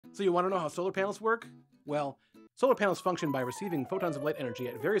So you want to know how solar panels work? Well, solar panels function by receiving photons of light energy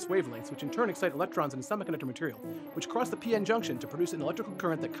at various wavelengths, which in turn excite electrons in a semiconductor material, which cross the p-n junction to produce an electrical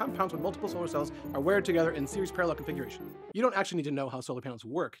current that compounds when multiple solar cells are wired together in series parallel configuration. You don't actually need to know how solar panels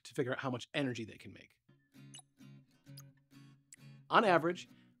work to figure out how much energy they can make. On average,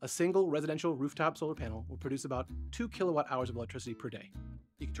 a single residential rooftop solar panel will produce about 2 kilowatt hours of electricity per day.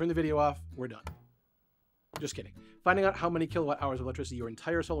 You can turn the video off, we're done. Just kidding. Finding out how many kilowatt hours of electricity your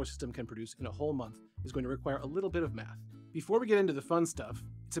entire solar system can produce in a whole month is going to require a little bit of math. Before we get into the fun stuff,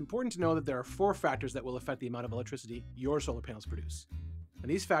 it's important to know that there are 4 factors that will affect the amount of electricity your solar panels produce. And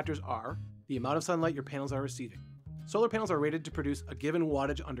these factors are the amount of sunlight your panels are receiving. Solar panels are rated to produce a given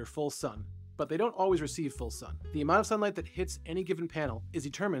wattage under full sun, but they don't always receive full sun. The amount of sunlight that hits any given panel is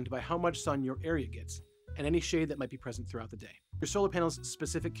determined by how much sun your area gets, and any shade that might be present throughout the day. Your solar panel's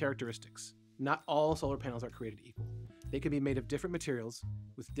specific characteristics. Not all solar panels are created equal. They can be made of different materials,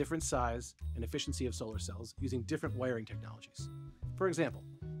 with different size and efficiency of solar cells, using different wiring technologies. For example,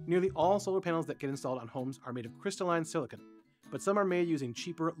 nearly all solar panels that get installed on homes are made of crystalline silicon, but some are made using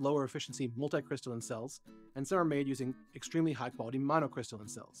cheaper, lower efficiency multicrystalline cells, and some are made using extremely high quality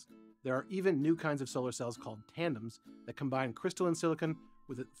monocrystalline cells. There are even new kinds of solar cells called tandems that combine crystalline silicon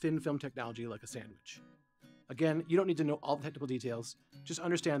with a thin film technology like a sandwich. Again, you don't need to know all the technical details, just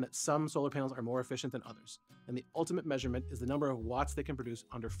understand that some solar panels are more efficient than others, and the ultimate measurement is the number of watts they can produce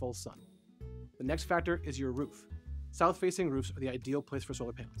under full sun. The next factor is your roof. South-facing roofs are the ideal place for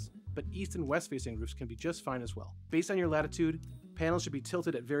solar panels, but east and west-facing roofs can be just fine as well. Based on your latitude, panels should be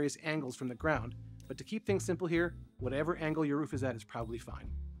tilted at various angles from the ground, but to keep things simple here, whatever angle your roof is at is probably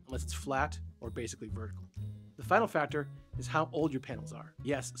fine, unless it's flat or basically vertical. The final factor is how old your panels are.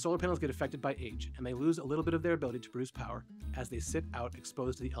 Yes, solar panels get affected by age, and they lose a little bit of their ability to produce power as they sit out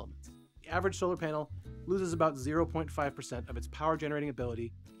exposed to the elements. The average solar panel loses about 0.5% of its power generating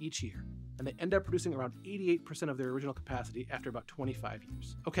ability each year, and they end up producing around 88% of their original capacity after about 25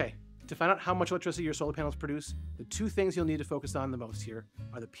 years. Okay, to find out how much electricity your solar panels produce, the 2 things you'll need to focus on the most here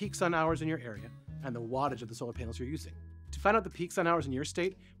are the peak sun hours in your area and the wattage of the solar panels you're using. To find out the peak sun hours in your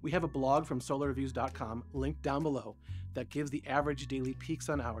state, we have a blog from SolarReviews.com linked down below that gives the average daily peak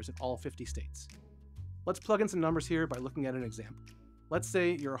sun hours in all 50 states. Let's plug in some numbers here by looking at an example. Let's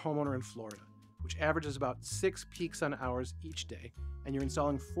say you're a homeowner in Florida, which averages about 6 peak sun hours each day, and you're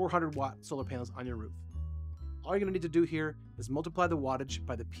installing 400-watt solar panels on your roof. All you're going to need to do here is multiply the wattage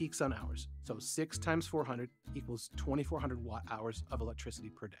by the peak sun hours. So 6 times 400 equals 2,400 watt hours of electricity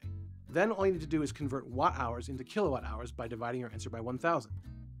per day. Then all you need to do is convert watt hours into kilowatt hours by dividing your answer by 1,000.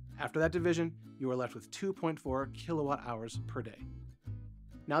 After that division, you are left with 2.4 kilowatt hours per day.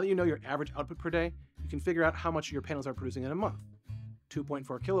 Now that you know your average output per day, you can figure out how much your panels are producing in a month.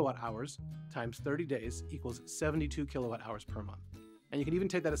 2.4 kilowatt hours times 30 days equals 72 kilowatt hours per month. And you can even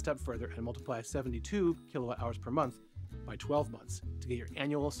take that a step further and multiply 72 kilowatt hours per month by 12 months to get your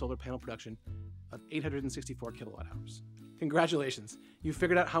annual solar panel production of 864 kilowatt hours. Congratulations, you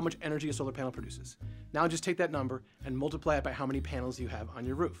figured out how much energy a solar panel produces. Now just take that number and multiply it by how many panels you have on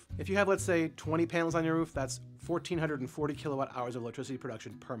your roof. If you have, let's say, 20 panels on your roof, that's 1,440 kilowatt hours of electricity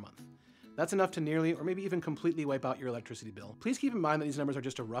production per month. That's enough to nearly or maybe even completely wipe out your electricity bill. Please keep in mind that these numbers are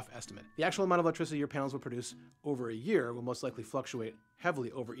just a rough estimate. The actual amount of electricity your panels will produce over a year will most likely fluctuate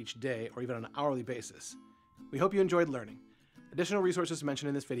heavily over each day or even on an hourly basis. We hope you enjoyed learning. Additional resources mentioned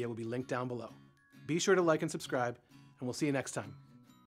in this video will be linked down below. Be sure to like and subscribe, and we'll see you next time.